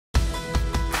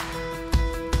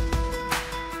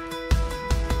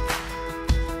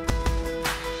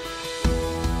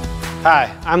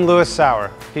Hi, I'm Sauer,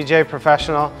 PGA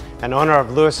Professional and owner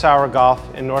of Sauer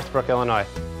Golf in Northbrook, Illinois.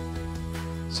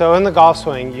 So in the golf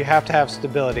swing, you have to have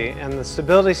stability, and the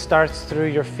stability starts through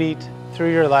your feet,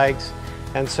 through your legs.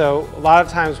 And so a lot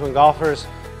of times when golfers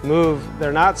move,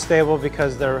 they're not stable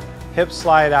because their hips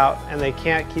slide out and they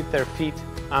can't keep their feet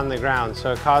on the ground.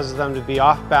 So it causes them to be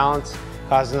off balance,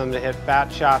 causing them to hit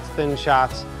fat shots, thin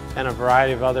shots, and a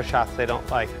variety of other shots they don't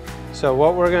like. So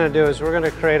what we're going to do is we're going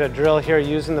to create a drill here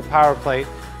using the power plate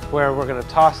where we're going to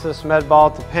toss this med ball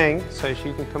to ping, so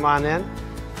you can come on in.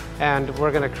 And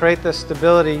we're going to create this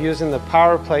stability using the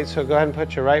power plate, so go ahead and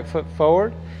put your right foot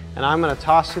forward. And I'm going to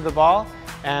toss you the ball,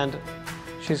 and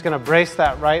she's going to brace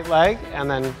that right leg and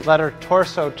then let her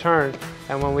torso turn.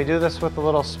 And when we do this with a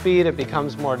little speed, it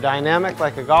becomes more dynamic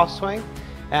like a golf swing.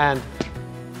 And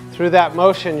through that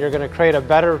motion, you're going to create a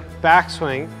better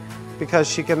backswing because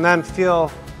she can then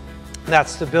feel that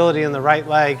stability in the right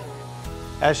leg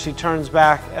as she turns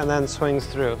back and then swings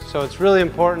through. So it's really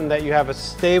important that you have a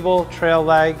stable trail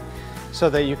leg so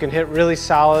that you can hit really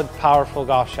solid, powerful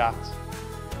golf shots.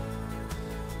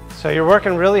 So you're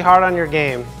working really hard on your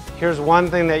game. Here's one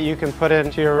thing that you can put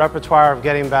into your repertoire of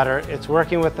getting better. It's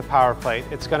working with the power plate.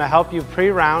 It's going to help you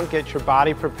pre-round, get your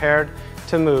body prepared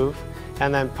to move,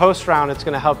 and then post-round it's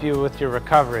going to help you with your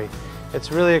recovery.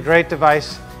 It's really a great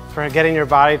device for getting your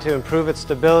body to improve its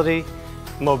stability,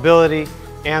 mobility,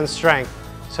 and strength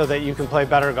so that you can play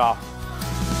better golf.